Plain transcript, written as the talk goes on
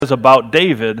says about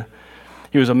David,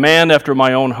 he was a man after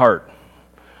my own heart.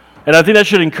 And I think that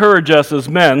should encourage us as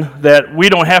men that we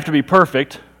don't have to be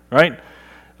perfect, right?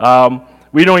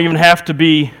 We don't even have to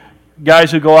be guys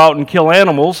who go out and kill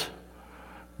animals,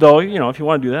 though, if you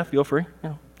want to do that, feel free.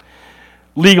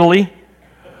 Legally,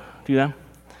 do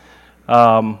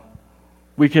that.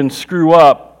 We can screw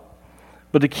up,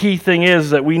 but the key thing is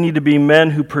that we need to be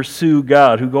men who pursue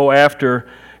God, who go after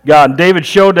God. And David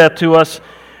showed that to us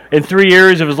in 3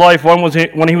 areas of his life. One was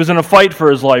when he was in a fight for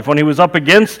his life, when he was up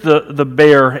against the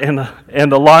bear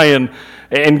and the lion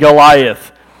and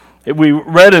Goliath. We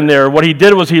read in there, what he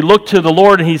did was he looked to the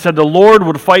Lord and he said, the Lord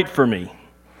would fight for me.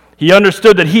 He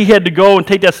understood that he had to go and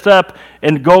take that step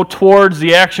and go towards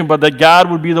the action, but that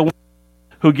God would be the one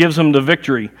who gives him the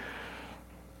victory.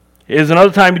 Is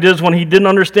another time he did is when he didn't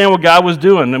understand what God was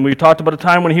doing. And we talked about a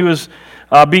time when he was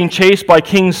being chased by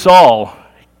King Saul.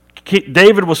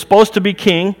 David was supposed to be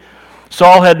king.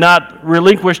 Saul had not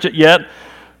relinquished it yet.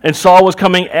 And Saul was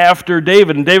coming after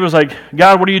David. And David was like,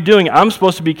 God, what are you doing? I'm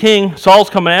supposed to be king. Saul's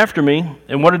coming after me.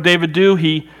 And what did David do?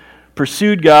 He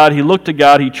pursued God. He looked to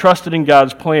God. He trusted in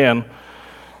God's plan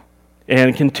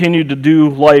and continued to do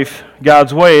life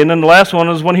God's way. And then the last one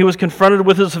was when he was confronted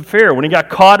with his affair, when he got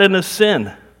caught in his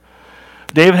sin.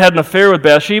 David had an affair with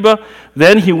Bathsheba.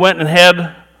 Then he went and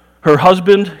had her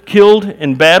husband killed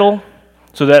in battle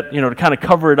so that, to kind of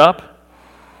cover it up.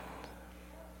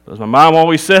 As my mom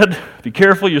always said, be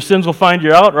careful, your sins will find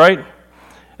you out, right?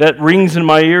 That rings in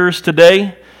my ears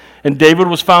today. And David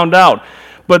was found out.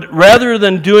 But rather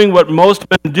than doing what most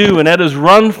men do, and that is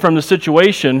run from the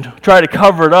situation, try to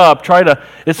cover it up,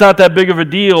 it's not that big of a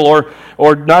deal,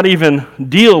 or not even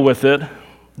deal with it,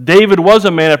 David was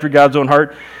a man after God's own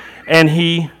heart, and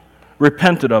he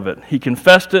repented of it. He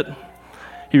confessed it.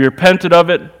 He repented of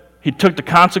it. He took the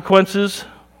consequences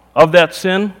of that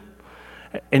sin,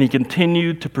 and he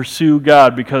continued to pursue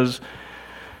God because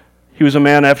he was a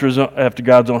man after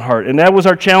God's own heart. And that was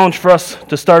our challenge for us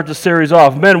to start the series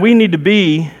off. Men, we need to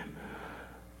be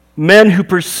men who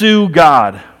pursue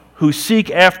God, who seek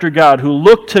after God, who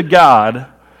look to God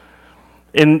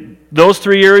in those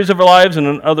 3 areas of our lives and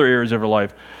in other areas of our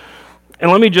life.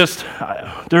 And let me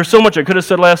there's so much I could have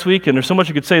said last week, and there's so much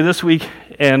I could say this week,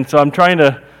 and so I'm trying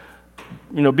to,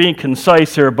 being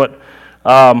concise here, but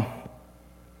let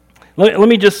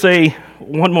me just say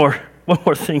one more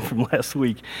thing from last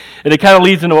week, and it kind of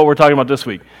leads into what we're talking about this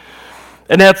week,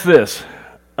 and that's this.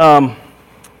 Men,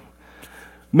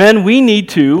 we need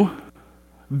to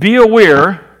be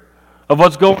aware of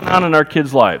what's going on in our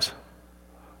kids' lives,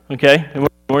 okay? And we're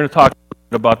going to talk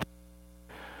about that.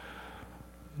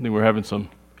 I think we're having some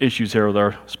issues here with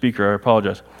our speaker. I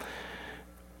apologize.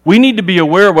 We need to be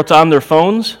aware of what's on their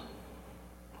phones,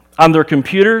 on their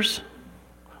computers,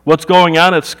 what's going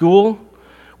on at school.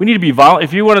 We need to be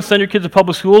if you want to send your kids to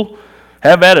public school,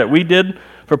 have at it. We did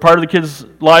for part of the kids'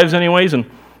 lives anyways, and,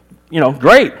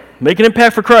 great. Make an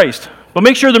impact for Christ. But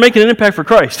make sure they're making an impact for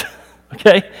Christ,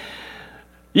 okay?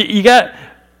 The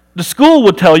school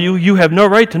would tell you, you have no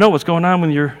right to know what's going on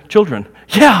with your children.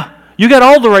 Yeah. You got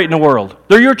all the right in the world.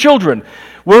 They're your children.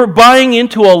 We're buying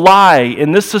into a lie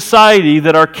in this society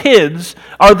that our kids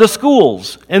are the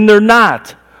schools, and they're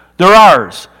not. They're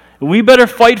ours. And we better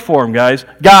fight for them, guys.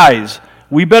 Guys,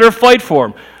 we better fight for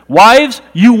them. Wives,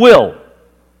 you will.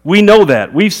 We know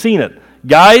that. We've seen it.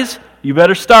 Guys, you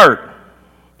better start.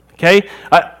 Okay?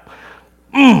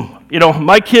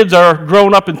 My kids are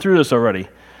grown up and through this already.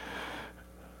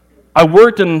 I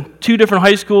worked in 2 different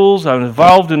high schools. I was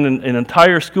involved in an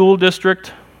entire school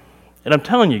district. And I'm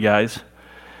telling you guys,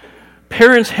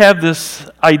 parents have this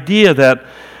idea that,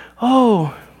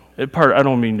 I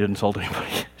don't mean to insult anybody.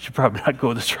 I should probably not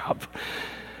go this route.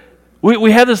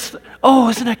 We have this,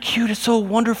 isn't that cute? It's so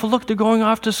wonderful. Look, they're going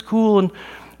off to school, and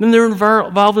then they're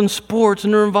involved in sports,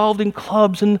 and they're involved in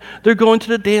clubs, and they're going to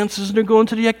the dances, and they're going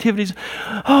to the activities.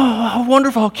 Oh, how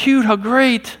wonderful, how cute, how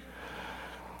great.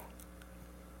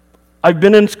 I've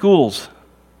been in schools.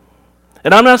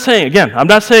 And I'm not saying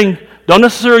don't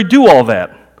necessarily do all that.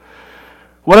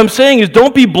 What I'm saying is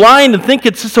don't be blind and think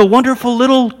it's just a wonderful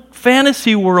little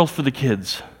fantasy world for the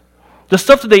kids. The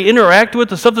stuff that they interact with,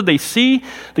 the stuff that they see,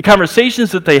 the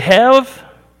conversations that they have,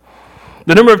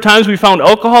 the number of times we found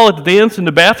alcohol at the dance in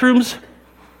the bathrooms.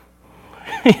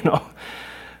 I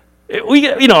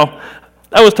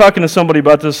was talking to somebody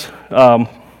about this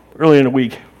earlier in the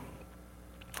week.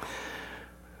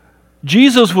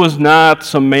 Jesus was not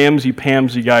some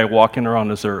mamsy-pamsy guy walking around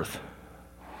this earth.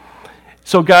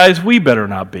 So guys, we better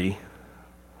not be.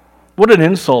 What an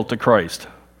insult to Christ.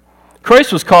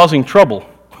 Christ was causing trouble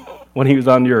when he was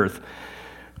on the earth.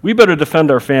 We better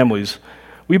defend our families.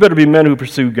 We better be men who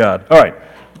pursue God. All right,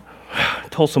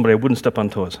 told somebody I wouldn't step on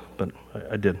toes, but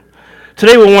I did.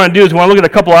 Today what we want to do is we want to look at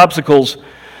a couple obstacles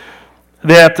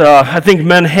that I think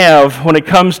men have when it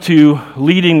comes to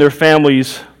leading their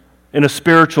families in a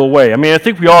spiritual way. I mean, I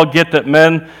think we all get that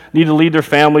men need to lead their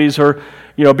families or,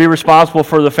 be responsible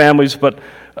for the families, but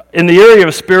in the area of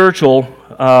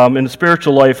in the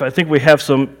spiritual life, I think we have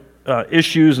some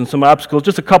issues and some obstacles.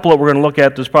 Just a couple that we're going to look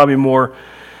at. There's probably more.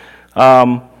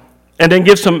 And then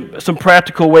give some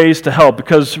practical ways to help,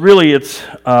 because really it's,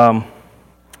 in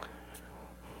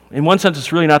one sense,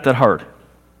 it's really not that hard,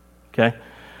 okay?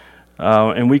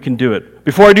 And we can do it.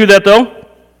 Before I do that, though,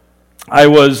 I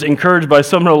was encouraged by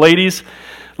some of the ladies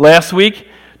last week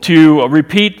to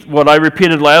repeat what I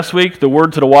repeated last week, the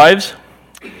word to the wives,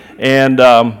 and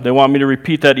they want me to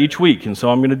repeat that each week, and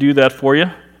so I'm going to do that for you.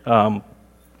 I'm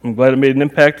glad it made an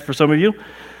impact for some of you.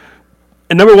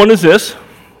 And number one is this.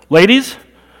 Ladies,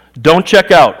 don't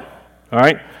check out, all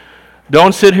right?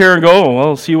 Don't sit here and go,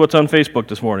 well, see what's on Facebook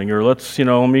this morning, or let's,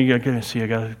 let me see, I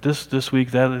got this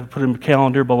week, that, put it in the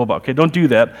calendar, blah, blah, blah. Okay, don't do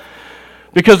that.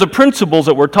 Because the principles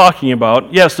that we're talking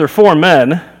about, yes, they're for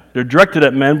men, they're directed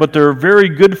at men, but they're very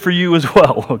good for you as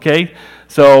well, okay?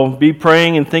 So be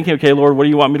praying and thinking, okay, Lord, what do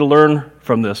you want me to learn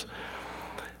from this?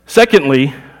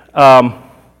 Secondly,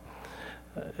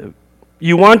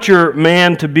 you want your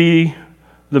man to be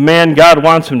the man God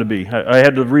wants him to be. I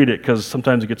had to read it because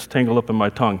sometimes it gets tangled up in my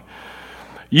tongue.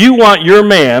 You want your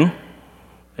man,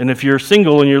 and if you're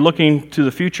single and you're looking to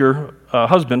the future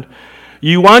husband,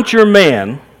 you want your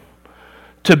man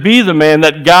to be the man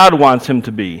that God wants him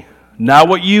to be, not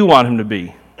what you want him to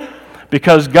be.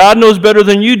 Because God knows better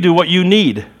than you do what you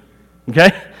need,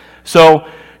 okay? So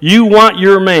you want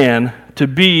your man to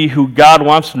be who God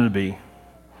wants him to be.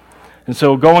 And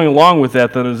so going along with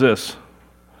that then is this.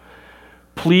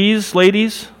 Please,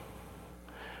 ladies,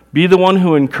 be the one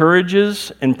who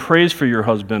encourages and prays for your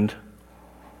husband.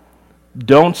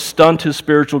 Don't stunt his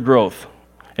spiritual growth.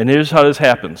 And here's how this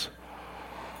happens.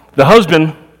 The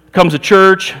husband comes to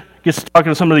church, gets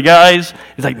talking to some of the guys.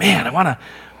 He's like, man, I want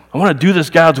to do this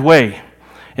God's way.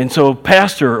 And so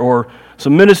pastor or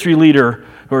some ministry leader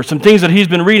or some things that he's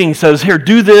been reading says, here,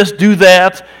 do this, do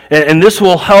that, and this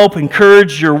will help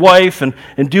encourage your wife and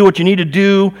do what you need to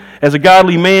do as a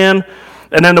godly man.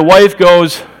 And then the wife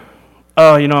goes,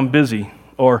 oh, I'm busy.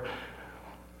 Or,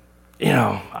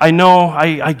 I know,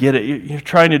 I get it. You're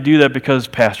trying to do that because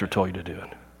pastor told you to do it.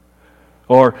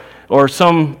 Or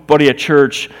somebody at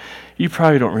church, you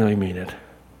probably don't really mean it.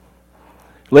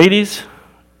 Ladies,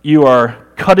 you are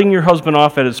cutting your husband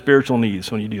off at his spiritual needs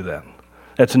when you do that.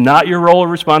 That's not your role or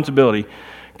responsibility.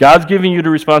 God's giving you the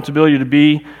responsibility to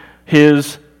be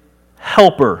his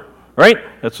helper, right?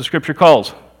 That's what Scripture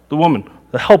calls the woman.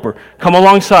 The helper. Come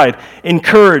alongside.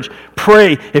 Encourage.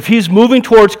 Pray. If he's moving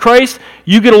towards Christ,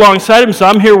 you get alongside him and say,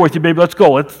 I'm here with you, baby. Let's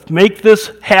go. Let's make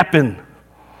this happen.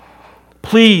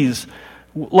 Please,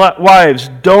 wives,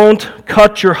 don't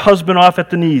cut your husband off at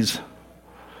the knees.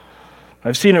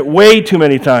 I've seen it way too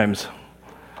many times.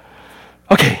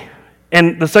 Okay,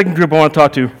 and the second group I want to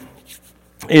talk to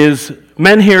is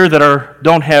men here that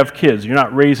don't have kids. You're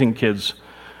not raising kids,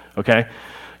 okay?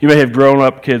 You may have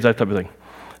grown-up kids, that type of thing.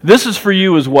 This is for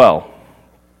you as well,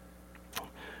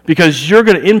 because you're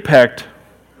going to impact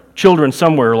children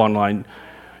somewhere along the line.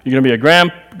 You're going to be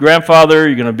a grandfather.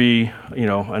 You're going to be,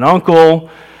 an uncle.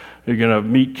 You're going to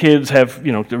meet kids. There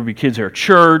will be kids here at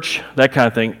church, that kind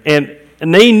of thing. And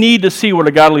they need to see what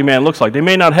a godly man looks like. They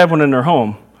may not have one in their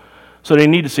home, so they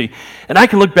need to see. And I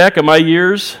can look back at my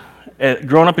years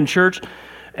growing up in church,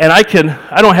 and I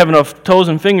don't have enough toes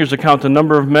and fingers to count the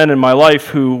number of men in my life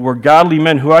who were godly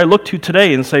men who I look to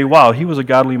today and say, wow, he was a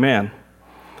godly man.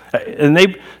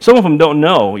 And some of them don't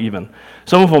know even.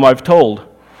 Some of them I've told.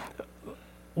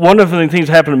 One of the things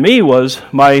that happened to me was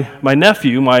my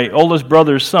nephew, my oldest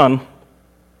brother's son,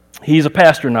 he's a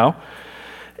pastor now.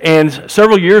 And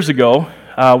several years ago,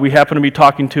 we happened to be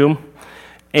talking to him,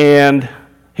 and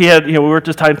he had, we were at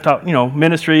this time talking,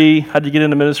 ministry, how'd you get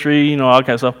into ministry, all that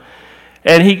kind of stuff.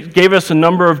 And he gave us a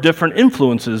number of different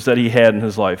influences that he had in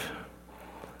his life.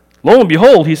 Lo and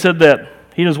behold, he said that,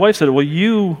 he and his wife said, well,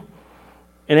 you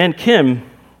and Aunt Kim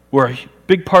were a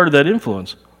big part of that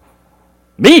influence.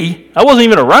 Me? I wasn't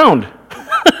even around.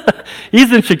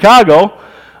 He's in Chicago.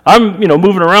 I'm,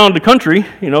 moving around the country,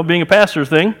 being a pastor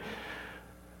thing.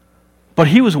 But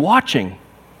he was watching.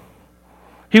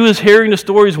 He was hearing the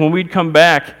stories when we'd come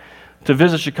back to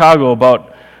visit Chicago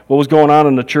about what was going on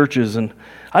in the churches, and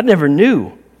I never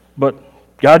knew, but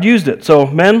God used it. So,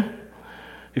 men,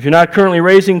 if you're not currently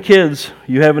raising kids,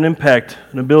 you have an impact,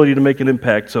 an ability to make an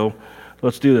impact. So,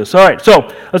 let's do this. All right, so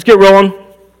let's get rolling.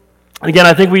 Again,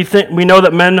 I think we know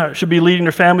that men should be leading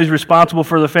their families, responsible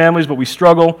for their families, but we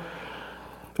struggle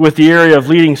with the area of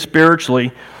leading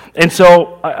spiritually. And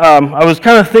so I was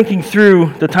kind of thinking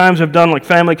through the times I've done like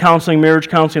family counseling, marriage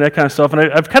counseling, that kind of stuff, and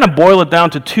I've kind of boiled it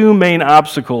down to two main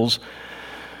obstacles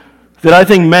that I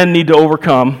think men need to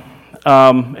overcome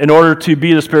in order to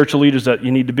be the spiritual leaders that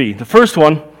you need to be. The first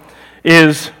one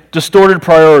is distorted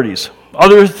priorities.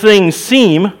 Other things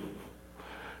seem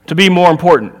to be more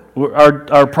important.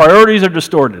 Our priorities are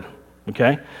distorted,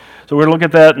 okay? So we're going to look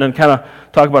at that and then kind of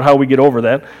talk about how we get over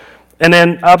that. And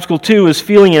then obstacle 2 is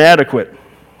feeling inadequate.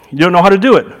 You don't know how to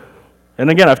do it. And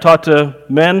again, I've talked to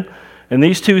men, and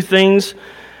these two things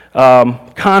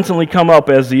constantly come up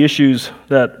as the issues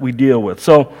that we deal with.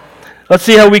 So let's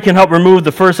see how we can help remove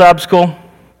the first obstacle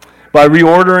by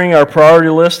reordering our priority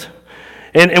list.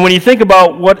 And when you think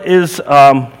about what is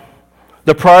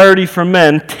the priority for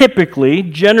men, typically,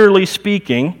 generally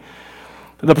speaking,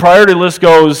 the priority list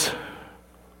goes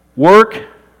work,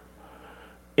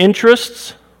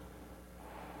 interests,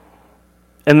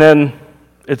 and then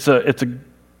it's a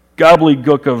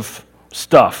gobbledygook of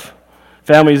stuff.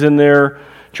 Family's in there,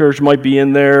 church might be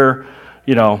in there,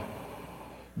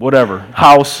 whatever.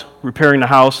 House, repairing the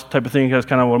house type of thing. That's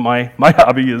kind of what my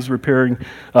hobby is, repairing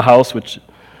a house, which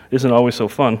isn't always so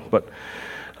fun. But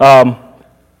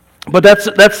that's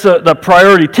the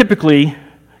priority typically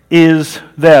is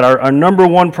that. Our number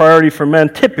one priority for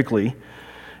men typically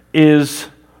is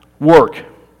work.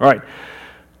 All right.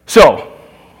 So,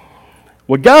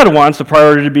 what God wants the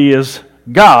priority to be is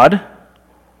God,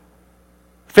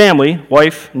 family,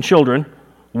 wife and children,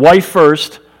 wife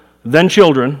first, then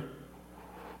children,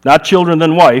 not children,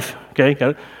 then wife. Okay,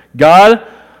 got it? God,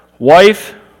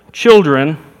 wife,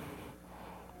 children,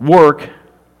 work.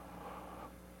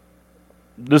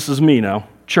 This is me now.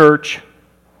 Church,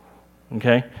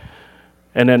 okay,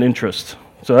 and then interest.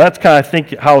 So that's kind of, I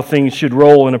think, how things should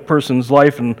roll in a person's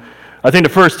life. And I think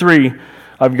the first three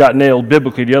I've got nailed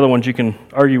biblically. The other ones you can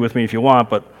argue with me if you want,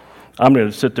 but I'm going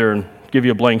to sit there and give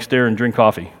you a blank stare and drink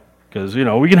coffee. Because,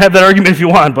 we can have that argument if you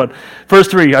want, but first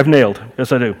three I've nailed.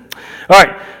 Yes, I do. All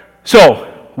right,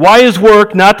 so why is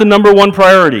work not the number one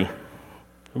priority?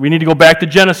 We need to go back to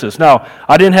Genesis. Now,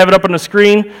 I didn't have it up on the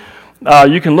screen.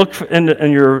 You can look in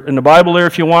the Bible there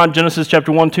if you want, Genesis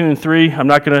chapter 1, 2, and 3. I'm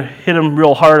not going to hit them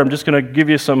real hard. I'm just going to give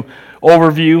you some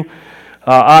overview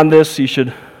on this. You should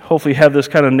hopefully have this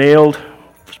kind of nailed,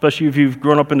 especially if you've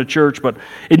grown up in the church. But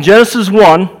in Genesis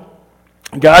 1,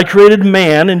 God created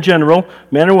man in general,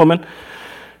 man and woman,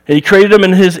 and He created them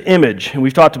in His image. And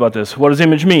we've talked about this. What does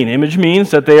image mean? Image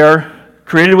means that they are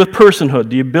created with personhood,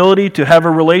 the ability to have a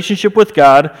relationship with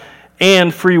God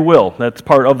and free will. That's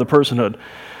part of the personhood.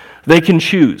 They can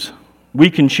choose. We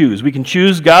can choose. We can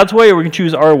choose God's way or we can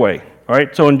choose our way. All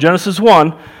right? So in Genesis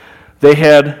 1, they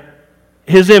had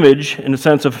His image in the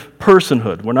sense of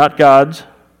personhood. We're not God's,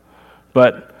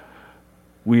 but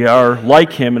we are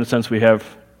like Him in the sense we have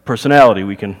personality.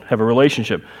 We can have a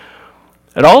relationship.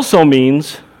 It also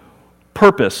means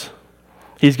purpose.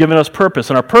 He's given us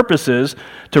purpose, and our purpose is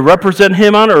to represent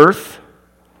Him on earth,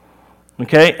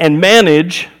 okay, and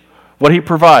manage what He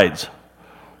provides.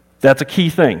 That's a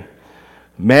key thing.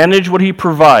 Manage what He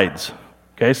provides.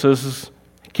 Okay, so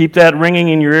keep that ringing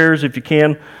in your ears if you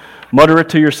can. Mutter it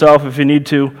to yourself if you need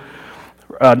to.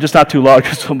 Just not too loud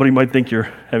because somebody might think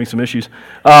you're having some issues.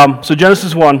 So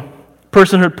Genesis 1,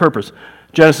 personhood, purpose.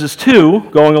 Genesis 2,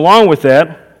 going along with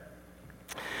that,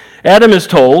 Adam is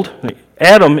told,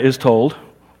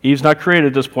 Eve's not created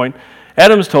at this point,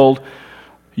 Adam is told,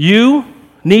 you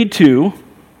need to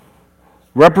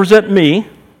represent me.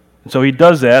 And so he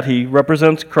does that. He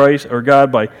represents Christ or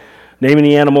God by naming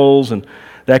the animals and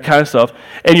that kind of stuff.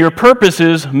 And your purpose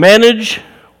is manage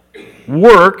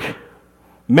what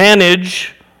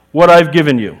I've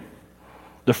given you.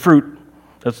 The fruit.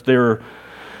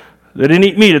 They didn't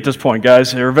eat meat at this point,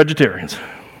 guys. They were vegetarians.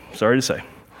 Sorry to say.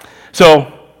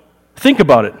 So think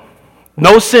about it.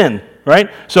 No sin, right?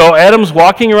 So Adam's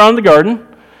walking around the garden,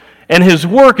 and his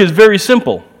work is very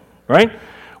simple, right?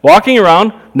 Walking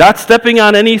around, not stepping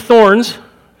on any thorns,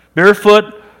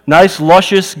 barefoot, nice,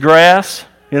 luscious grass,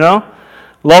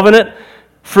 loving it.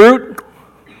 Fruit,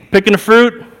 picking the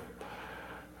fruit,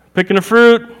 taking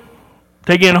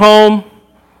it home,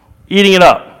 eating it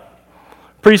up.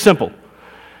 Pretty simple.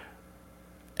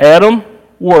 Adam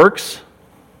works,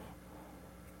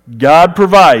 God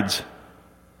provides,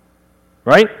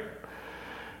 right?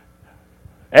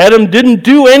 Adam didn't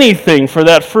do anything for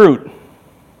that fruit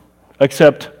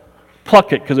except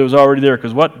pluck it because it was already there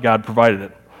because what? God provided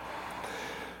it.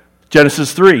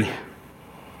 Genesis 3,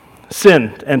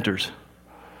 sin enters.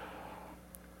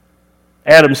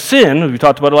 Adam's sin, as we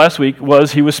talked about it last week,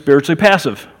 was he was spiritually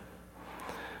passive.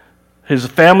 His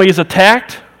family is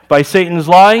attacked by Satan's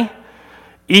lie.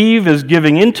 Eve is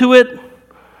giving into it.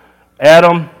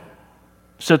 Adam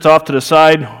sits off to the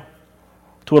side,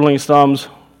 twiddling his thumbs,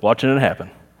 watching it happen.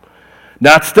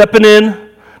 Not stepping in,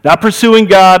 not pursuing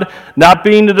God, not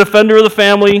being the defender of the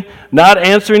family, not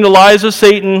answering the lies of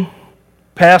Satan,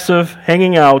 passive,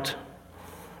 hanging out,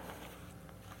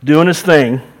 doing his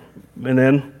thing, and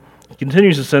then he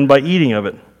continues to sin by eating of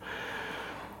it.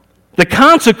 The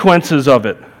consequences of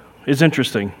it is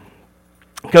interesting,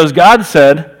 because God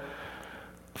said,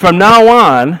 from now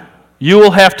on, you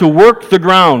will have to work the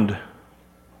ground.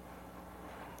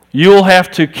 You will have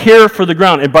to care for the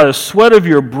ground, and by the sweat of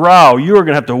your brow, you are going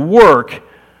to have to work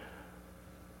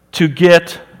to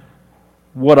get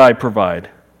what I provide.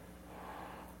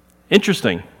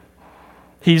 Interesting.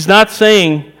 He's not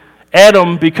saying,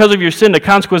 Adam, because of your sin, the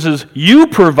consequence is you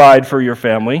provide for your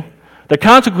family. The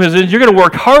consequence is you're going to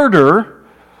work harder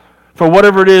for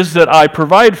whatever it is that I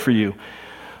provide for you.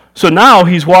 So now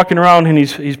he's walking around and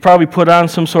he's probably put on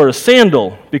some sort of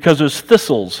sandal because there's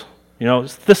thistles. You know,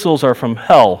 thistles are from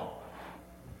hell.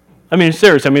 I mean,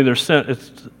 seriously, sin,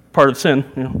 it's part of sin.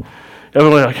 You know,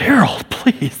 everyone's like, Harold,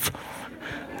 please.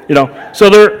 You know, so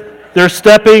they're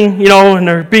stepping, you know, and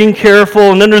they're being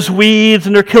careful, and then there's weeds,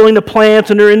 and they're killing the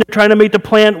plants, and they're in there trying to make the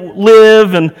plant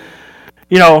live, and,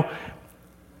 you know,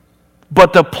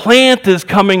 but the plant is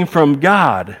coming from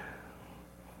God.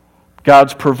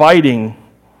 God's providing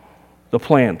the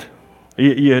plant.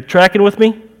 You tracking with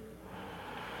me?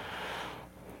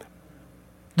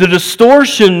 The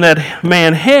distortion that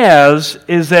man has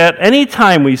is that any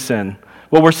time we sin,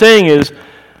 what we're saying is,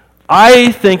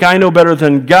 I think I know better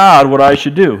than God what I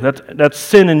should do. That's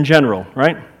sin in general,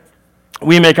 right?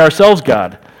 We make ourselves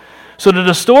God. So the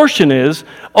distortion is,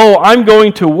 I'm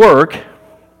going to work.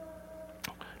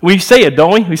 We say it,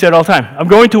 don't we? We say it all the time. I'm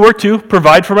going to work to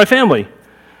provide for my family.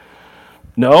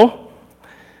 No.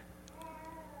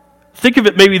 Think of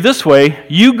it maybe this way.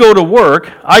 You go to work,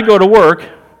 I go to work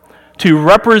to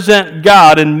represent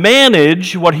God and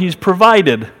manage what He's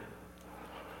provided.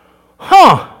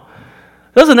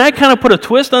 Doesn't that kind of put a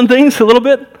twist on things a little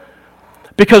bit?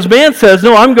 Because man says,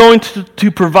 no, I'm going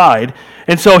to provide.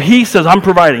 And so he says, I'm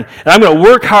providing. And I'm going to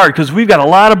work hard because we've got a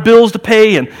lot of bills to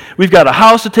pay and we've got a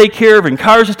house to take care of and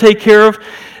cars to take care of.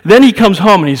 Then he comes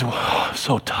home and he's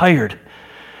so tired.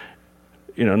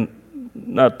 You know,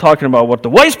 not talking about what the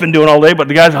wife's been doing all day, but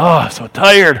the guy's, so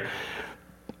tired.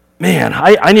 Man,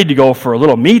 I need to go for a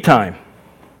little me time.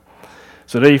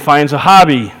 So then he finds a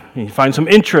hobby. He finds some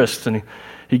interests, and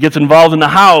he gets involved in the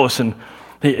house, and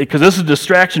because this is a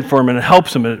distraction for him, and it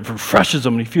helps him, and it refreshes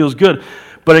him, and he feels good.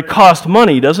 But it costs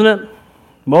money, doesn't it?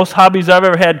 Most hobbies I've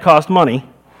ever had cost money.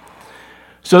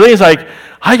 So then he's like,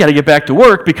 I got to get back to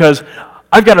work because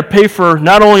I've got to pay for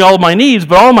not only all my needs,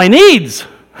 but all my needs.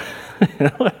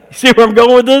 You see where I'm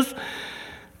going with this?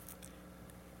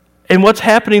 And what's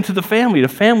happening to the family? The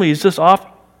family is just off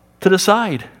to the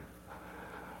side.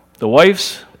 The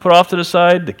wife's put off to the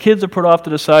side, the kids are put off to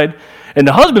the side, and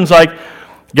the husband's like,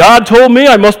 God told me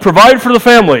I must provide for the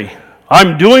family.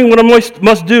 I'm doing what I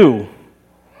must do.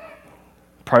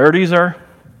 Priorities are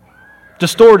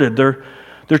distorted.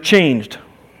 They're changed.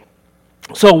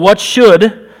 So what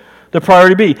should the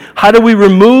priority be? How do we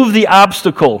remove the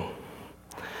obstacle?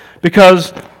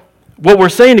 Because what we're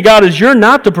saying to God is, you're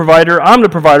not the provider, I'm the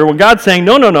provider. When God's saying,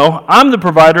 no, I'm the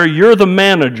provider, you're the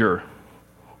manager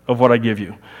of what I give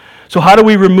you. So how do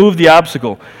we remove the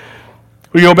obstacle?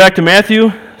 We go back to Matthew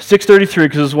 6:33,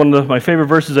 because it's one of my favorite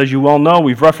verses, as you well know.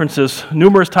 We've referenced this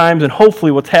numerous times, and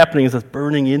hopefully what's happening is it's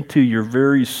burning into your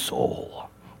very soul,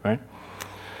 right?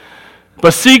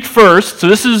 But seek first, so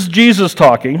this is Jesus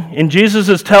talking, and Jesus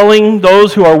is telling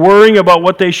those who are worrying about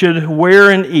what they should wear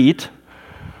and eat,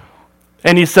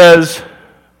 and he says,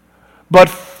 but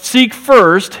seek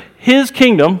first His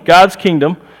kingdom, God's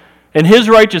kingdom, and His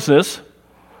righteousness,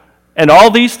 and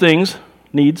all these things,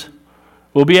 needs,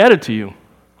 will be added to you.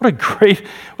 What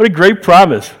a great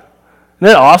promise. Isn't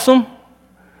that awesome?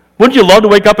 Wouldn't you love to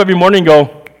wake up every morning and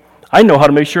go, I know how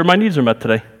to make sure my needs are met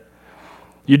today?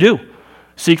 You do.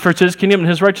 Seek first His kingdom and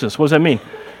His righteousness. What does that mean?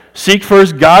 Seek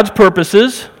first God's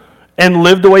purposes and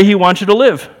live the way He wants you to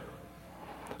live.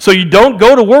 So you don't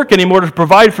go to work anymore to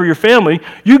provide for your family.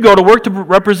 You go to work to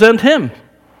represent Him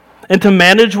and to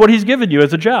manage what He's given you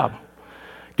as a job.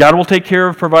 God will take care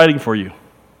of providing for you.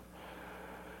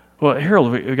 Well,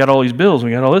 Harold, we got all these bills,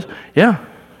 we got all this. Yeah,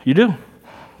 you do.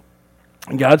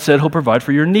 And God said He'll provide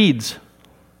for your needs.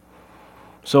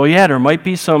 So yeah, there might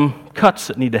be some cuts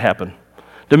that need to happen.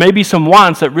 There may be some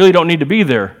wants that really don't need to be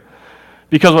there.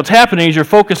 Because what's happening is you're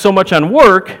focused so much on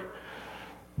work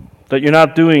that you're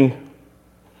not doing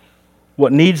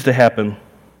what needs to happen.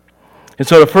 And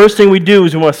so the first thing we do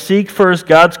is we must seek first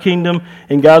God's kingdom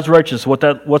and God's righteousness.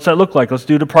 What's that look like? Let's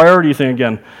do the priority thing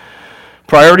again.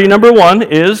 Priority number 1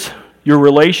 is your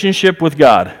relationship with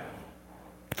God.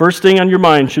 First thing on your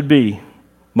mind should be,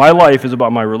 my life is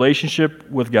about my relationship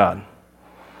with God.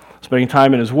 Spending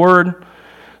time in His Word,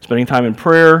 spending time in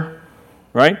prayer,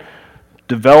 right?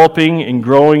 Developing and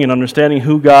growing and understanding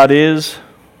who God is,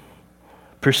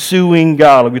 pursuing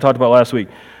God, like we talked about last week.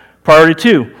 Priority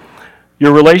 2,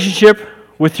 your relationship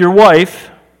with your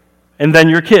wife and then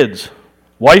your kids.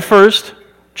 Wife first,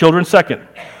 children second.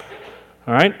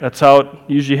 All right? That's how it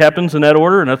usually happens in that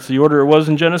order, and that's the order it was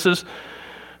in Genesis.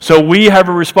 So we have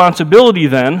a responsibility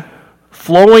then,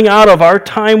 flowing out of our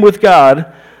time with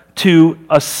God, to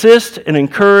assist and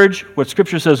encourage, what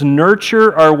Scripture says,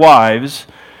 nurture our wives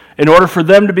in order for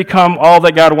them to become all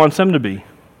that God wants them to be.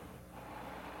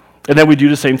 And then we do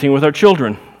the same thing with our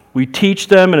children. We teach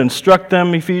them and instruct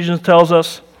them, Ephesians tells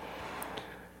us.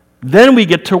 Then we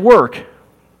get to work.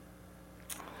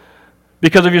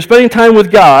 Because if you're spending time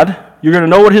with God, you're going to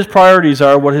know what His priorities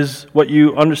are, what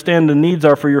you understand the needs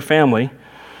are for your family.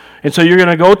 And so you're going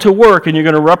to go to work and you're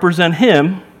going to represent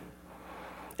Him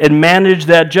and manage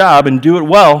that job and do it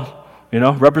well.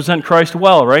 Represent Christ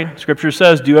well, right? Scripture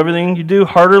says, do everything you do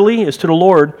heartily as to the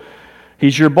Lord.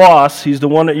 He's your boss. He's the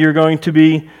one that you're going to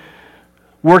be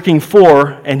working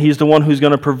for, and He's the one who's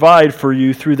going to provide for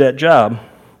you through that job.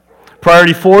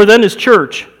 Priority 4 then is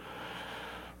church.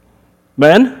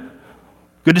 Men,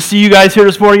 good to see you guys here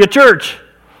this morning at church.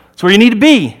 That's where you need to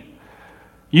be.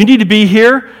 You need to be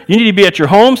here. You need to be at your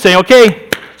home saying, okay,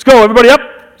 let's go, everybody up.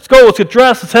 Let's go, let's get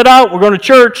dressed, let's head out. We're going to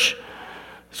church.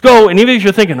 Let's go. And even if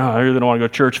you're thinking, I really don't want to go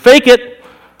to church, fake it.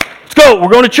 Let's go, we're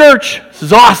going to church. This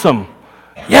is awesome.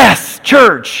 Yes,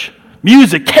 church.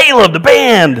 Music, Caleb, the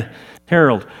band.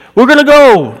 Harold, we're going to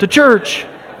go to church.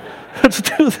 Let's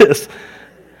do this.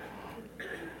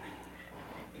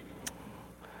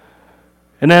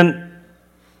 And then,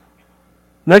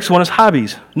 next one is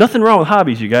hobbies. Nothing wrong with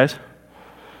hobbies, you guys.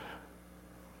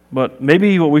 But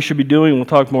maybe what we should be doing, we'll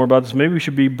talk more about this, maybe we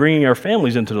should be bringing our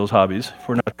families into those hobbies.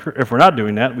 If we're not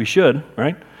doing that, we should,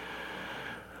 right?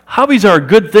 Hobbies are a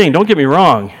good thing, don't get me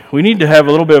wrong. We need to have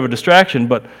a little bit of a distraction,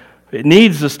 but it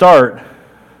needs to start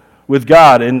with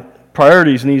God, and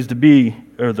priorities needs to be,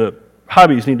 or the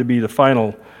hobbies need to be the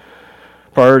final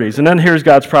priorities. And then here's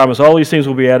God's promise. All these things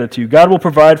will be added to you. God will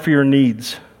provide for your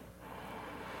needs.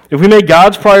 If we make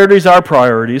God's priorities our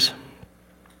priorities,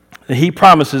 He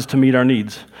promises to meet our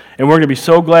needs. And we're going to be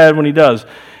so glad when He does.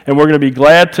 And we're going to be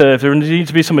glad to, if there needs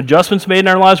to be some adjustments made in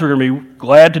our lives, we're going to be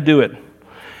glad to do it.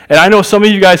 And I know some of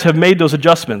you guys have made those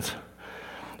adjustments.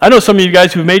 I know some of you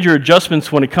guys who've made your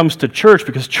adjustments when it comes to church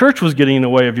because church was getting in the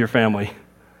way of your family.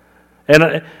 And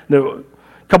a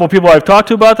couple of people I've talked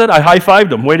to about that, I high-fived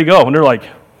them. Way to go. And they're like,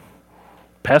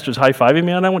 Pastor's high-fiving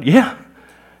me on that one? Yeah,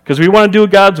 because we want to do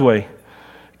it God's way.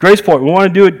 Grace Point, we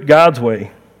want to do it God's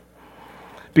way.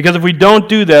 Because if we don't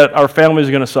do that, our families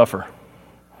are going to suffer.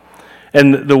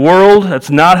 And the world that's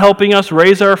not helping us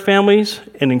raise our families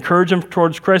and encourage them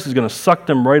towards Christ is going to suck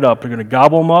them right up. They're going to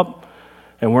gobble them up,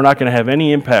 and we're not going to have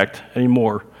any impact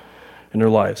anymore in their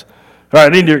lives. All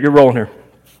right, I need to get rolling here.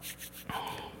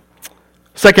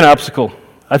 Second obstacle.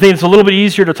 I think it's a little bit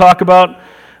easier to talk about.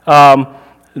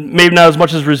 Maybe not as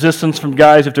much as resistance from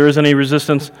guys, if there is any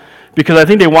resistance, because I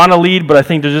think they want to lead, but I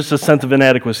think there's just a sense of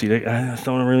inadequacy. I just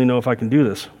don't really know if I can do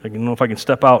this. I don't know if I can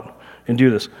step out and do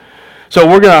this. So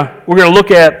we're gonna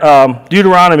look at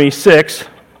Deuteronomy 6,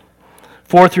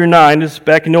 4 through 9. This is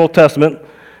back in the Old Testament.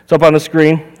 It's up on the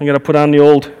screen. I'm going to put on the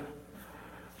old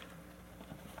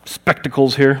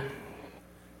spectacles here.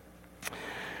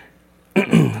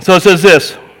 So it says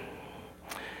this.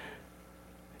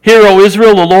 Hear, O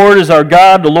Israel, the Lord is our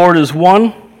God, the Lord is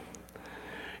one.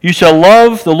 You shall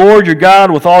love the Lord your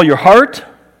God with all your heart,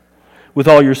 with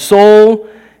all your soul,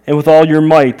 and with all your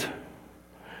might.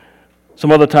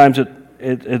 Some other times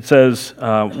it says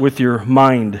with your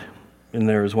mind in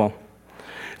there as well.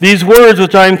 These words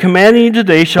which I am commanding you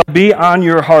today shall be on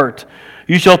your heart.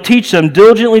 You shall teach them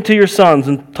diligently to your sons,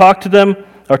 and talk of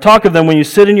them when you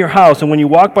sit in your house, and when you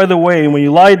walk by the way, and when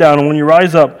you lie down, and when you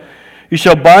rise up. You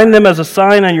shall bind them as a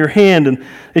sign on your hand, and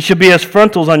they shall be as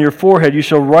frontals on your forehead. You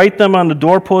shall write them on the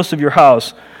doorposts of your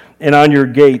house and on your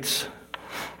gates.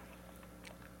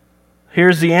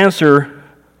 Here's the answer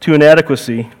to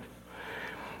inadequacy.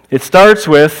 It starts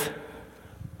with,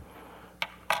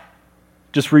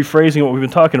 just rephrasing what we've been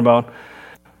talking about,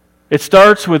 it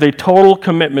starts with a total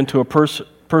commitment to a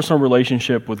personal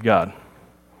relationship with God.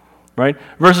 right?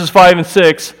 Verses 5 and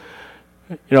 6,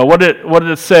 what did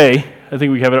it say? I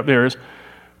think we have it up there.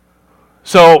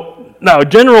 So, now, a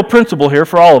general principle here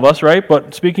for all of us, right?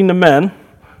 But speaking to men,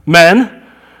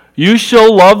 you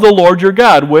shall love the Lord your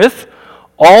God with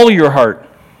all your heart,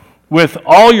 with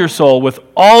all your soul, with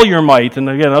all your might. And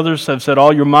again, others have said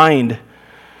all your mind.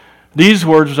 These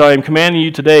words which I am commanding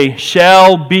you today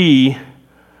shall be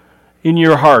in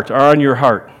your heart, are on your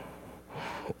heart.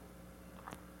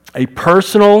 A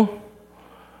personal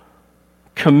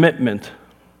commitment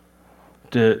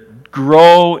to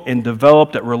grow and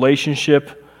develop that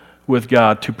relationship with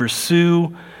God, to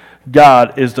pursue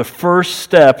God, is the first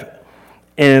step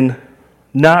in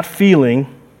not feeling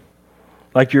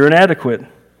like you're inadequate.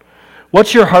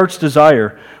 What's your heart's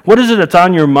desire? What is it that's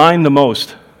on your mind the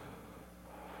most?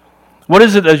 What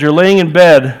is it as you're laying in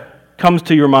bed comes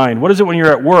to your mind? What is it when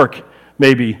you're at work,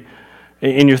 maybe,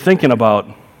 and you're thinking about?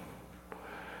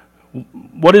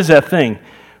 What is that thing?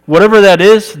 Whatever that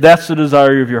is, that's the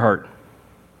desire of your heart.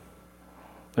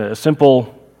 A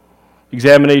simple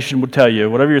examination would tell you,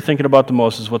 whatever you're thinking about the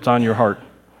most is what's on your heart.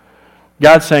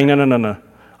 God's saying, no.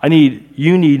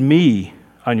 You need me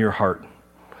on your heart.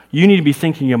 You need to be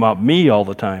thinking about me all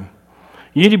the time.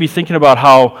 You need to be thinking about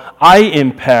how I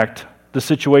impact the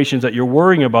situations that you're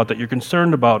worrying about, that you're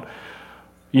concerned about.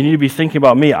 You need to be thinking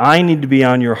about me. I need to be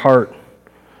on your heart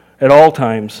at all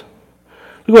times.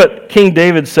 Look what King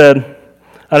David said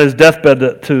on his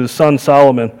deathbed to his son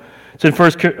Solomon. It's in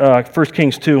 1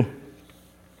 Kings 2.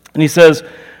 And he said,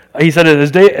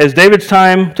 as David's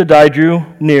time to die drew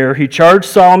near, he charged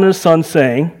Solomon his son,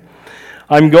 saying,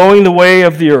 I'm going the way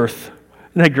of the earth.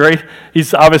 Isn't that great?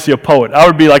 He's obviously a poet. I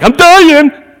would be like, I'm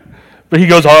dying! But he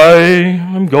goes, I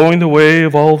am going the way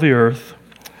of all the earth.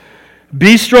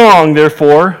 Be strong,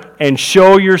 therefore, and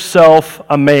show yourself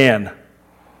a man.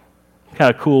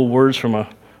 Kind of cool words from a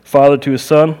father to his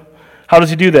son. How does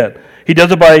he do that? He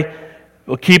does it by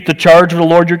keep the charge of the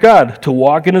Lord your God, to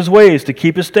walk in his ways, to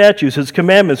keep his statutes, his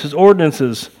commandments, his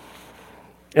ordinances,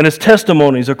 and his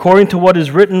testimonies, according to what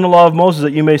is written in the law of Moses,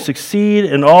 that you may succeed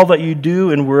in all that you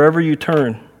do and wherever you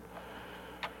turn.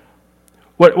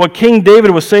 What King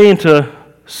David was saying to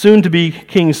soon-to-be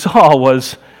King Saul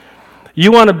was,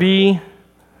 you want to be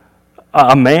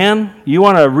a man? You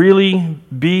want to really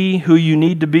be who you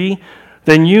need to be?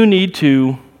 Then you need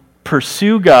to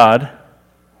pursue God.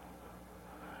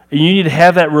 And you need to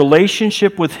have that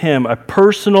relationship with Him, a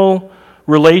personal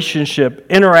relationship,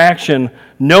 interaction,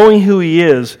 knowing who He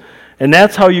is. And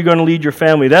that's how you're going to lead your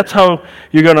family. That's how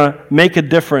you're going to make a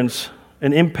difference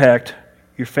and impact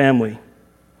your family.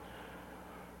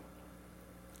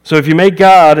 So if you make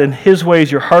God and His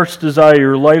ways your heart's desire,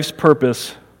 your life's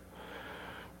purpose,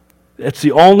 it's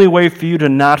the only way for you to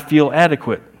not feel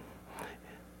adequate.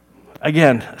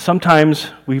 Again, sometimes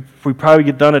we probably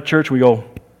get done at church and we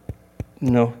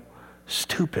go,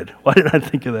 stupid. Why didn't I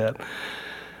think of that?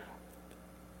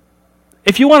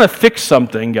 If you want to fix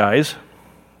something, guys,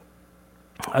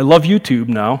 I love YouTube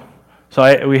now.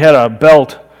 So we had a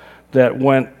belt that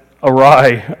went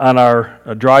awry on our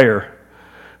dryer.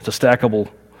 It's a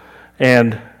stackable.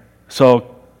 And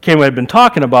so Kim had been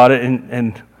talking about it,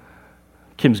 and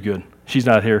Kim's good. She's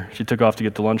not here. She took off to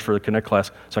get to lunch for the Connect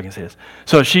class, so I can say this.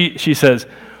 So she says,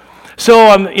 so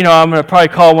I'm going to probably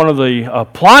call one of the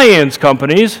appliance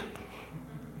companies.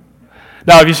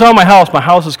 Now, if you saw my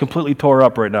house is completely tore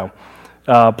up right now.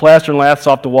 Plaster and laths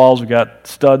off the walls. We got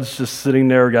studs just sitting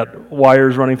there. We got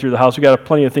wires running through the house. We got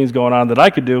plenty of things going on that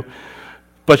I could do.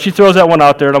 But she throws that one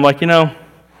out there, and I'm like,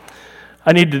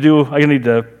 I need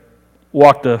to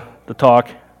walk the talk.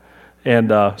 And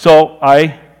so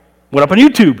I went up on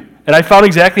YouTube, and I found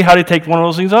exactly how to take one of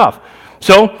those things off.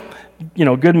 So,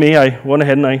 good me, I went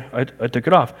ahead and I took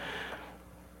it off.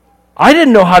 I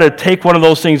didn't know how to take one of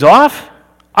those things off.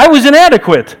 I was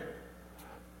inadequate.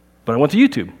 But I went to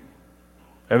YouTube.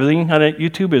 Everything on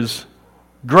YouTube is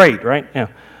great, right? Yeah.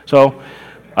 So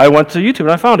I went to YouTube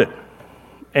and I found it.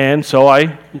 And so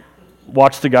I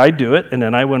watched the guy do it, and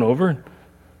then I went over and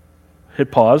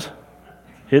hit pause.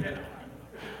 Hit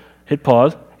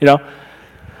pause.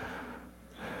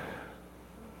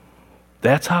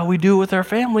 That's how we do it with our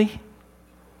family.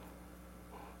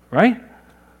 Right?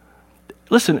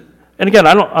 Listen, and again,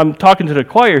 I'm talking to the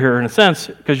choir here in a sense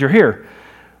because you're here.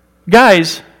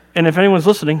 Guys, and if anyone's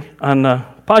listening on the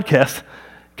podcast,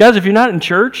 guys, if you're not in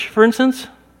church, for instance,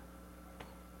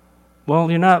 well,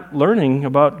 you're not learning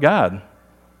about God,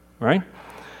 right?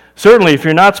 Certainly, if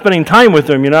you're not spending time with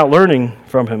Him, you're not learning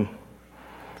from Him.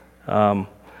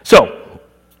 So,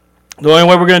 the only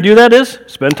way we're going to do that is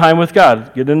spend time with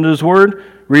God. Get into His Word,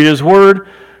 read His Word,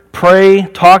 pray,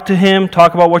 talk to Him,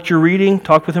 talk about what you're reading,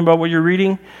 talk with Him about what you're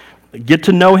reading, Get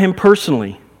to know him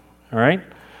personally, all right?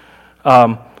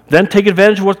 Then take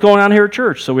advantage of what's going on here at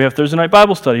church. So we have Thursday night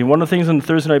Bible study. And one of the things in the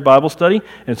Thursday night Bible study,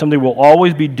 and something we'll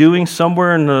always be doing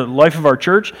somewhere in the life of our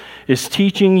church, is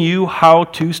teaching you how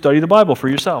to study the Bible for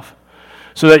yourself.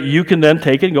 So that you can then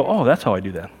take it and go, oh, that's how I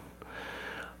do that.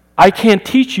 I can't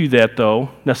teach you that, though,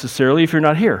 necessarily if you're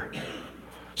not here.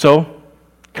 So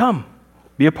come,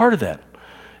 be a part of that.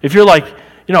 If you're like,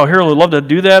 Harold would love to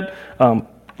do that,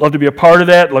 love to be a part of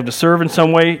that, love to serve in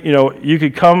some way, you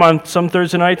could come on some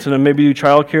Thursday nights and then maybe do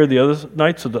childcare the other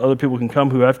nights so that other people can come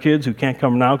who have kids who can't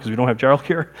come now because we don't have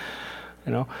childcare.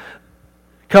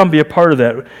 Come be a part of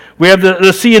that. We have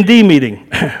the C&D meeting.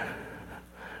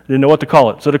 Didn't know what to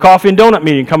call it. So the coffee and donut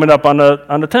meeting coming up on the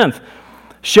 10th.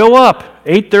 Show up,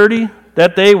 8:30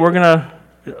 that day.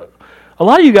 A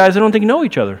lot of you guys I don't think know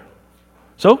each other.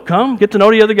 So come, get to know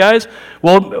the other guys.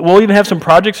 We'll even have some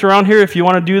projects around here if you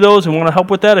want to do those and want to help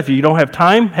with that. If you don't have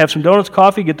time, have some donuts,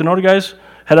 coffee, get to know the guys.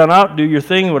 Head on out, do your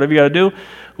thing, whatever you got to do.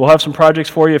 We'll have some projects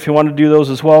for you if you want to do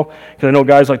those as well, because I know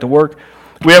guys like to work.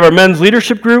 We have our men's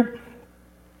leadership group.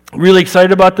 Really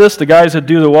excited about this. The guys that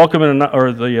do the welcome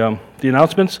or the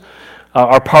announcements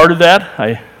are part of that.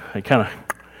 I kind of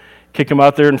kick them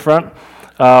out there in front.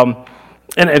 And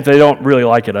if they don't really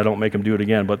like it, I don't make them do it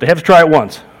again. But they have to try it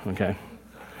once. Okay.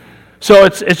 So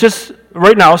it's just,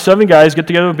 right now, 7 guys get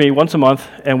together with me once a month,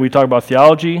 and we talk about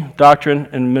theology, doctrine,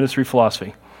 and ministry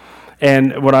philosophy.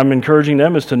 And what I'm encouraging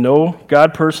them is to know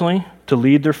God personally, to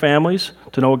lead their families,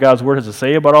 to know what God's Word has to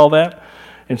say about all that.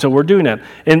 And so we're doing that.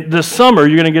 And this summer,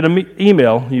 you're going to get an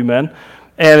email, you men,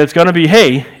 and it's going to be,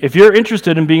 hey, if you're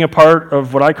interested in being a part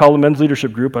of what I call the men's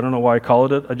leadership group, I don't know why I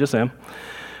call it, I just am,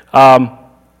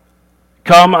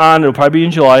 come on, it'll probably be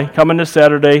in July, come in this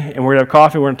Saturday, and we're going to have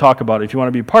coffee, we're going to talk about it. If you want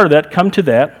to be a part of that, come to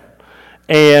that.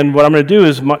 And what I'm going to do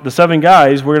is the 7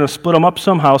 guys, we're going to split them up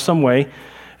somehow, some way,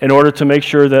 in order to make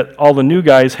sure that all the new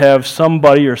guys have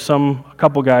somebody or a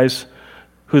couple guys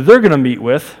who they're going to meet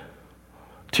with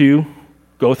to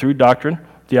go through doctrine,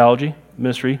 theology,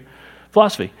 ministry,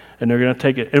 philosophy. And they're going to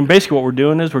take it. And basically what we're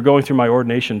doing is we're going through my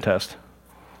ordination test.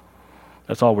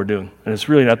 That's all we're doing. And it's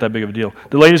really not that big of a deal.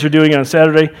 The ladies are doing it on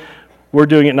Saturday. We're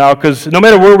doing it now because no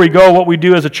matter where we go, what we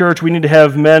do as a church, we need to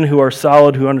have men who are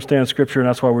solid, who understand Scripture, and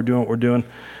that's why we're doing what we're doing.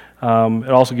 It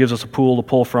also gives us a pool to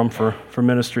pull from for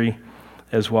ministry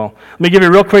as well. Let me give you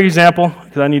a real quick example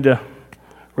because I need to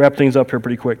wrap things up here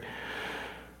pretty quick.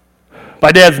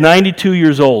 My dad's 92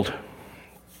 years old.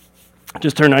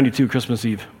 Just turned 92 Christmas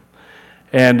Eve.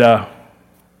 And,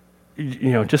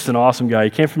 just an awesome guy. He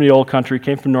came from the old country,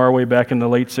 came from Norway back in the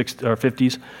late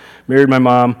 50s, married my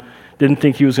mom, didn't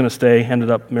think he was going to stay, ended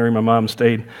up marrying my mom and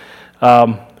stayed.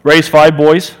 Raised 5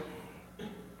 boys.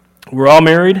 We're all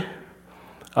married,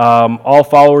 all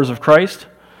followers of Christ,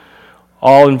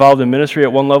 all involved in ministry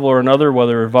at one level or another,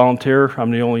 whether volunteer,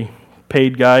 I'm the only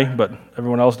paid guy, but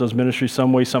everyone else does ministry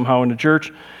some way, somehow in the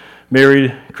church.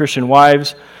 Married Christian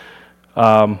wives.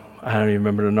 I don't even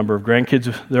remember the number of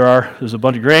grandkids there are. There's a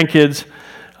bunch of grandkids.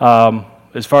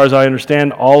 As far as I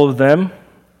understand, all of them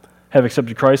have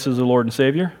accepted Christ as their Lord and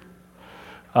Savior.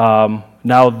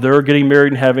 Now they're getting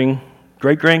married and having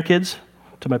great-grandkids,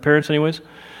 to my parents anyways.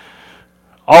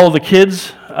 All of the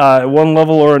kids, at one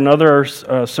level or another,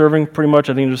 are serving pretty much.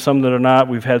 I think there's some that are not.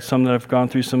 We've had some that have gone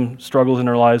through some struggles in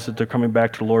their lives that they're coming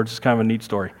back to the Lord. It's kind of a neat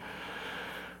story.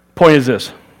 Point is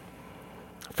this.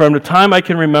 From the time I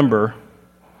can remember,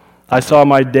 I saw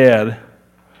my dad,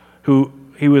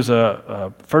 he was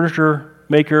a furniture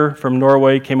maker from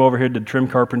Norway, came over here, did trim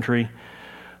carpentry,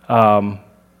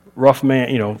 rough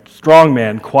man, strong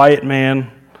man, quiet man,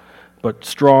 but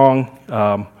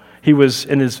strong. He was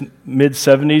in his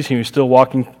mid-70s. He was still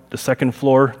walking the second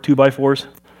floor 2x4s,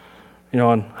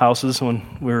 on houses when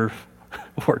we were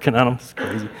working on them. It's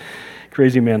crazy.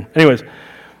 Crazy man. Anyways,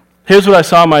 here's what I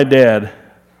saw my dad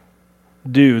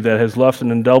do that has left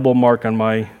an indelible mark on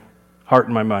my heart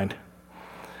and my mind.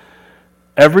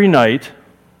 Every night,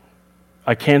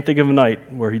 I can't think of a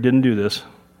night where he didn't do this,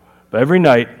 but every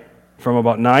night from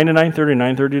about 9 to 9:30,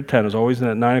 9:30 to 10, it was always in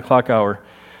that 9 o'clock hour,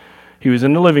 he was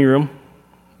in the living room,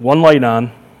 one light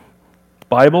on,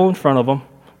 Bible in front of him,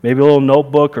 maybe a little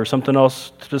notebook or something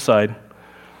else to the side,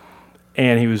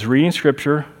 and he was reading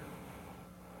Scripture,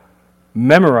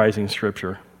 memorizing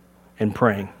Scripture, and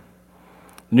praying.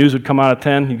 News would come out at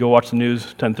 10, he'd go watch the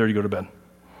news, 10:30, go to bed.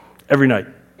 Every night.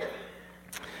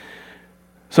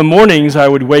 Some mornings I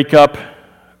would wake up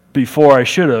before I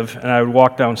should have, and I would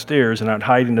walk downstairs, and I'd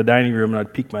hide in the dining room, and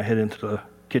I'd peek my head into the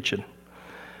kitchen.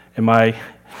 And my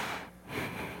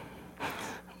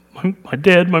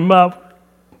dad, my mom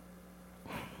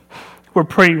were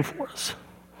praying for us.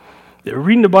 They were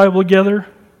reading the Bible together,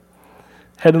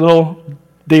 had a little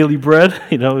daily bread,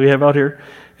 we have out here,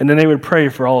 and then they would pray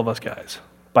for all of us guys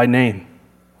by name.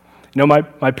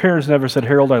 My parents never said,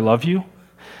 Harold, I love you.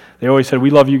 They always said,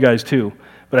 we love you guys too.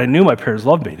 But I knew my parents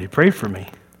loved me. They prayed for me.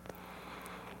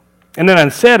 And then on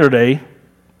Saturday,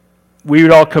 we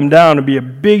would all come down and be a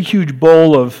big, huge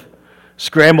bowl of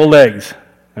scrambled eggs,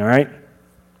 all right?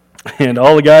 And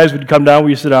all the guys would come down,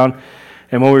 we'd sit down,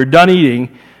 and when we were done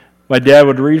eating, my dad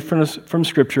would read from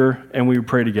Scripture, and we would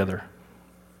pray together.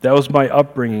 That was my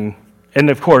upbringing. And,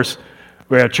 of course,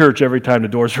 we were at church every time the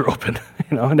doors were open,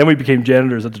 and then we became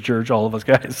janitors at the church, all of us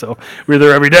guys, so we were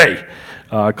there every day,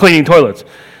 cleaning toilets.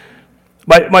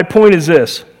 My point is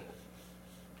this.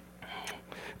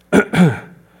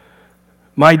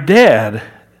 My dad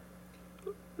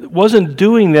wasn't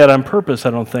doing that on purpose, I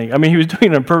don't think. I mean, he was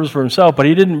doing it on purpose for himself, but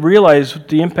he didn't realize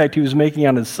the impact he was making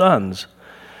on his sons.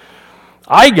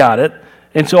 I got it,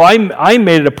 and so I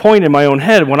made it a point in my own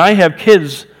head, when I have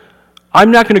kids,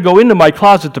 I'm not going to go into my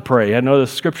closet to pray. I know the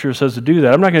Scripture says to do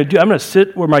that. I'm going to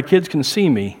sit where my kids can see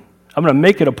me. I'm going to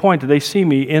make it a point that they see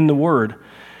me in the Word.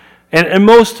 And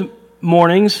most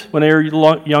mornings, when they were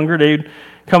younger, they'd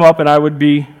come up and I would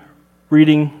be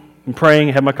reading and praying,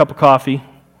 have my cup of coffee.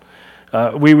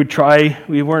 We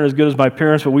weren't as good as my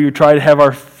parents, but we would try to have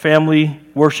our family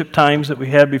worship times that we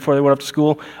had before they went up to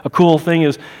school. A cool thing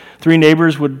is 3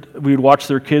 neighbors we would watch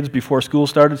their kids before school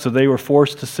started, so they were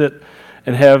forced to sit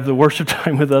and have the worship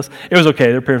time with us. It was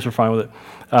okay. Their parents were fine with it.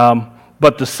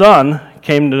 But the son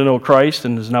came to know Christ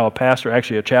and is now a pastor,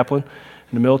 actually a chaplain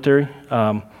in the military.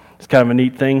 It's kind of a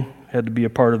neat thing. Had to be a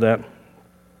part of that.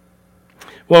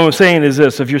 What I'm saying is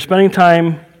this. If you're spending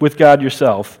time with God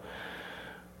yourself,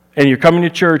 and you're coming to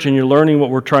church and you're learning what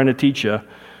we're trying to teach you,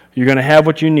 you're going to have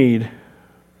what you need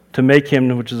to make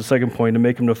him, which is the second point, to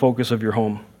make him the focus of your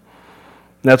home.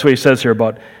 And that's what he says here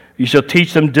about, you shall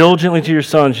teach them diligently to your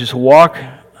sons. You shall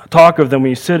talk of them when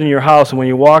you sit in your house and when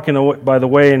you walk by the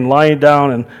way and lying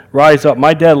down and rise up.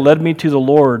 My dad led me to the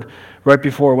Lord right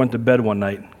before I went to bed one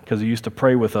night because he used to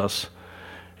pray with us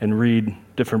and read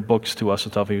different books to us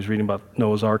and stuff. He was reading about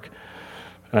Noah's Ark.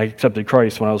 And I accepted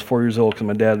Christ when I was 4 years old because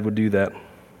my dad would do that.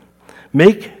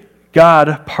 Make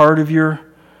God part of your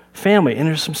family. And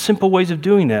there's some simple ways of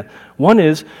doing that. One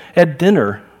is at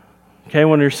dinner, okay,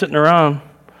 when you're sitting around.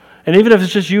 And even if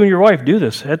it's just you and your wife, do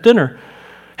this at dinner.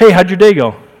 Hey, how'd your day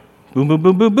go? Boom, boom,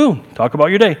 boom, boom, boom. Talk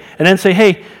about your day. And then say,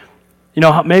 hey,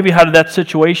 maybe how did that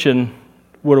situation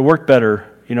would have worked better?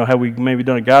 Had we maybe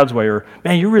done it God's way? Or,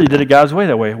 man, you really did it God's way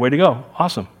that way. Way to go.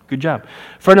 Awesome. Good job.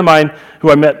 A friend of mine who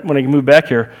I met when I moved back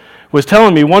here was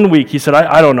telling me one week, he said,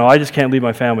 I don't know. I just can't leave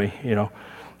my family,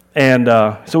 And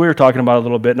so we were talking about it a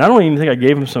little bit. And I don't even think I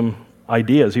gave him some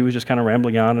ideas. He was just kind of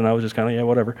rambling on, and I was just kind of, yeah,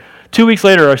 whatever. 2 weeks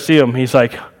later, I see him. He's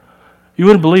like, you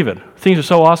wouldn't believe it. Things are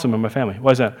so awesome in my family.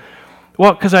 Why is that?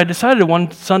 Well, because I decided one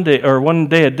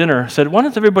day at dinner, said, why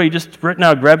don't everybody just right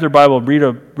now grab their Bible,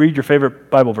 read your favorite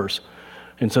Bible verse?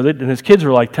 And so and his kids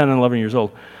were like 10 and 11 years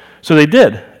old. So they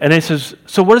did. And he says,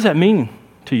 so what does that mean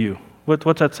to you?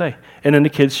 What's that say? And then the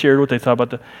kids shared what they thought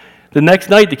about the next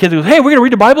night. The kids go, hey, we're going to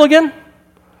read the Bible again?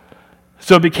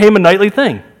 So it became a nightly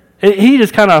thing. He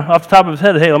just kind of off the top of his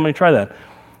head, hey, let me try that.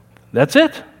 That's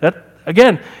it.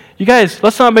 Again, you guys,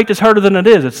 let's not make this harder than it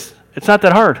is. It's not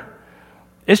that hard.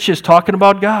 It's just talking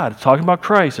about God. It's talking about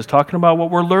Christ. It's talking about what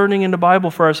we're learning in the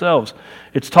Bible for ourselves.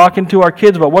 It's talking to our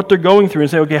kids about what they're going through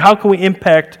and say, okay, how can we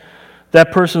impact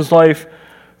that person's life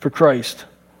for Christ?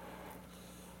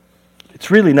 It's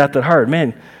really not that hard.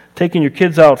 Man, taking your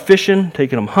kids out fishing,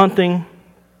 taking them hunting,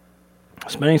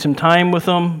 spending some time with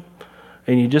them,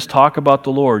 and you just talk about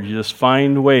the Lord. You just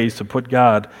find ways to put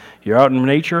God. You're out in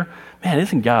nature. Man,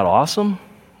 isn't God awesome?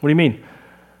 What do you mean?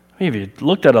 Have you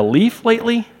looked at a leaf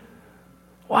lately?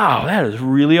 Wow, that is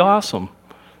really awesome.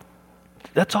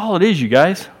 That's all it is, you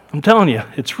guys. I'm telling you,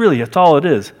 that's all it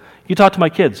is. You talk to my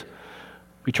kids.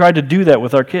 We tried to do that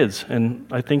with our kids, and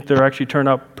I think they're actually turned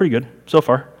out pretty good so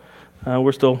far.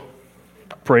 We're still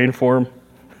praying for them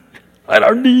on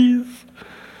our knees.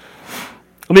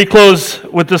 Let me close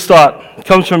with this thought. It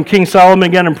comes from King Solomon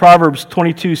again in Proverbs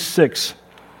 22:6. It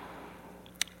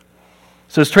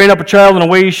says, train up a child in the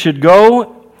way he should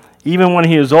go. Even when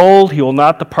he is old, he will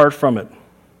not depart from it.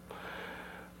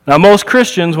 Now, most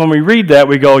Christians, when we read that,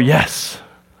 we go, yes,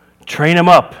 train him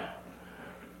up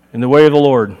in the way of the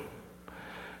Lord.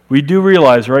 We do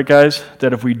realize, right, guys,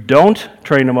 that if we don't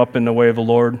train them up in the way of the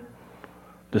Lord,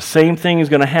 the same thing is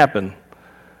going to happen.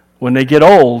 When they get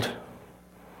old,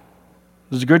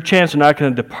 there's a good chance they're not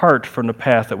going to depart from the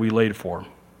path that we laid for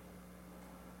them.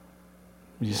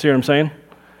 You see what I'm saying?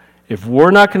 If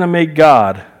we're not going to make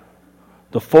God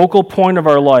the focal point of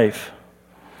our life,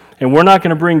 and we're not going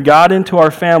to bring God into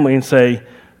our family and say,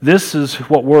 this is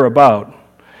what we're about.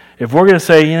 If we're going to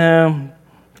say, yeah,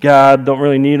 God, don't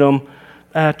really need them,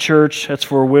 church, that's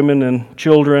for women and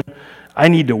children, I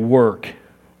need to work.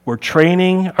 We're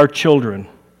training our children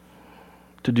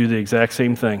to do the exact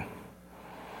same thing.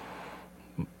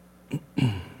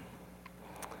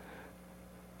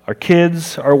 Our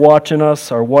kids are watching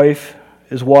us. Our wife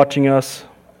is watching us.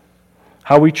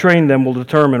 How we train them will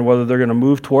determine whether they're going to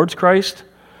move towards Christ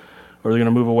or they're going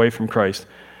to move away from Christ.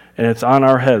 And it's on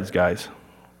our heads, guys.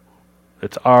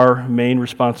 It's our main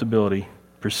responsibility.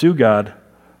 Pursue God,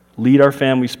 lead our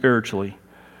family spiritually,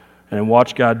 and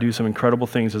watch God do some incredible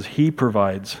things as He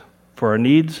provides for our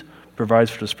needs, provides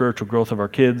for the spiritual growth of our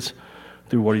kids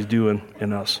through what He's doing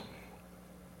in us.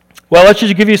 Well, let's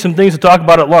just give you some things to talk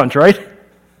about at lunch, right?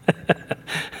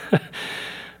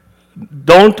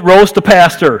 Don't roast the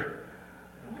pastor.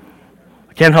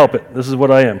 I can't help it. This is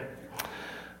what I am.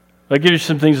 I'll give you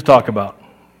some things to talk about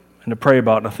and to pray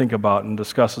about and to think about and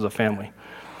discuss as a family.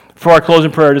 For our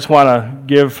closing prayer, I just want to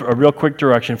give a real quick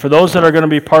direction. For those that are going to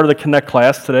be part of the Connect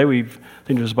class today, I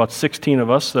think there's about 16 of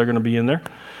us that are going to be in there,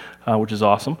 which is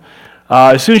awesome.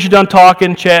 As soon as you're done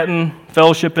talking, chatting,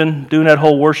 fellowshipping, doing that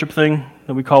whole worship thing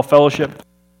that we call fellowship,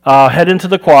 head into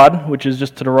the quad, which is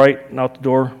just to the right and out the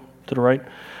door to the right.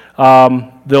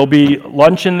 There'll be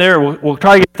lunch in there. We'll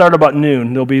try to get started about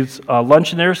noon. There'll be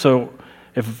lunch in there, so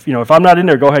if I'm not in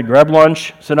there, go ahead, grab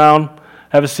lunch, sit down,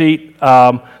 have a seat.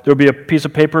 There'll be a piece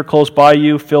of paper close by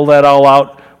you. Fill that all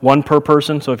out, one per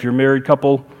person. So if you're a married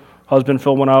couple, husband,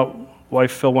 fill one out,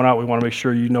 wife, fill one out. We want to make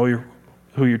sure you know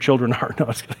who your children are. No,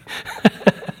 just kidding.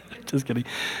 Just kidding.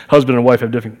 Husband and wife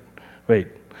have different. Wait.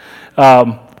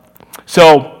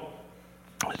 So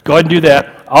go ahead and do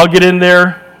that. I'll get in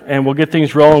there, and we'll get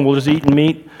things rolling. We'll just eat and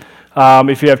meet.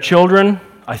 If you have children,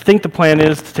 I think the plan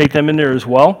is to take them in there as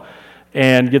well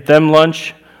and get them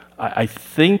lunch. I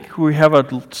think we have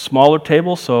a smaller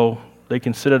table, so they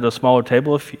can sit at a smaller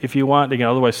table if you want. They can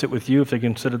otherwise sit with you if they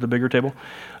can sit at the bigger table.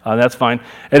 That's fine.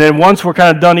 And then once we're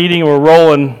kind of done eating and we're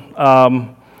rolling,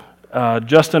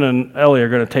 Justin and Ellie are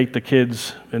going to take the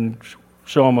kids and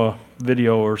show them a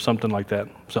video or something like that.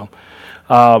 So,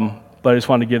 but I just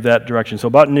wanted to give that direction. So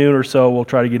about noon or so, we'll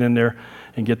try to get in there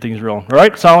and get things rolling. All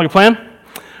right? Sound like a plan? Why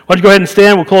don't you go ahead and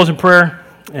stand? We'll close in prayer,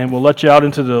 and we'll let you out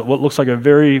into what looks like a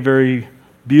very, very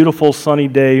beautiful sunny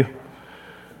day,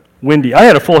 windy. I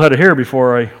had a full head of hair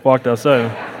before I walked outside.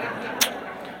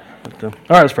 All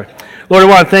right, let's pray. Lord, I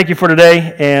want to thank you for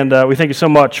today, and we thank you so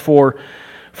much for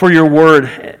your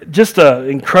word. Just an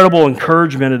incredible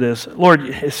encouragement it is. Lord,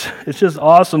 it's just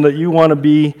awesome that you want to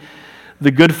be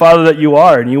the good Father that you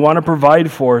are, and you want to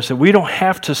provide for us, and we don't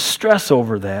have to stress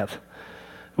over that.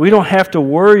 We don't have to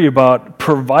worry about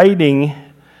providing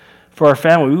for our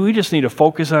family. We just need to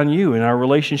focus on you and our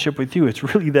relationship with you. It's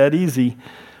really that easy.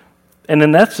 And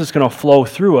then that's just going to flow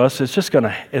through us. It's just going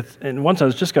to, in one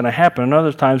sense, it's just going to happen. And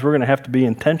other times, we're going to have to be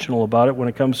intentional about it when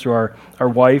it comes to our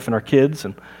wife and our kids.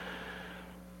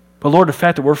 But Lord, the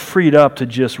fact that we're freed up to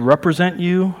just represent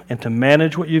you and to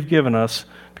manage what you've given us,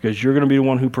 because you're going to be the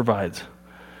one who provides.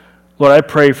 Lord, I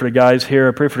pray for the guys here.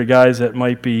 I pray for the guys that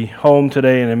might be home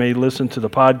today and they may listen to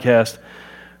the podcast.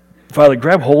 Father,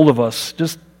 grab hold of us.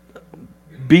 Just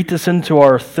beat this into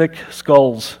our thick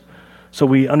skulls so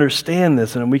we understand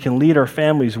this and we can lead our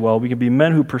families well. We can be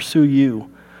men who pursue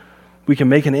you. We can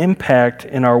make an impact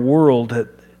in our world that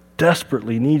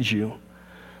desperately needs you.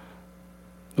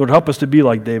 Lord, help us to be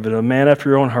like David, a man after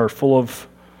your own heart, full of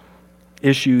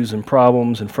issues and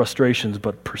problems and frustrations,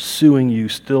 but pursuing you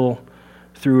still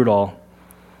through it all.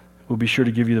 We'll be sure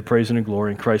to give you the praise and the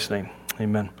glory in Christ's name.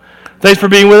 Amen. Thanks for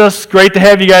being with us. Great to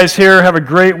have you guys here. Have a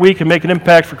great week and make an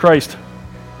impact for Christ.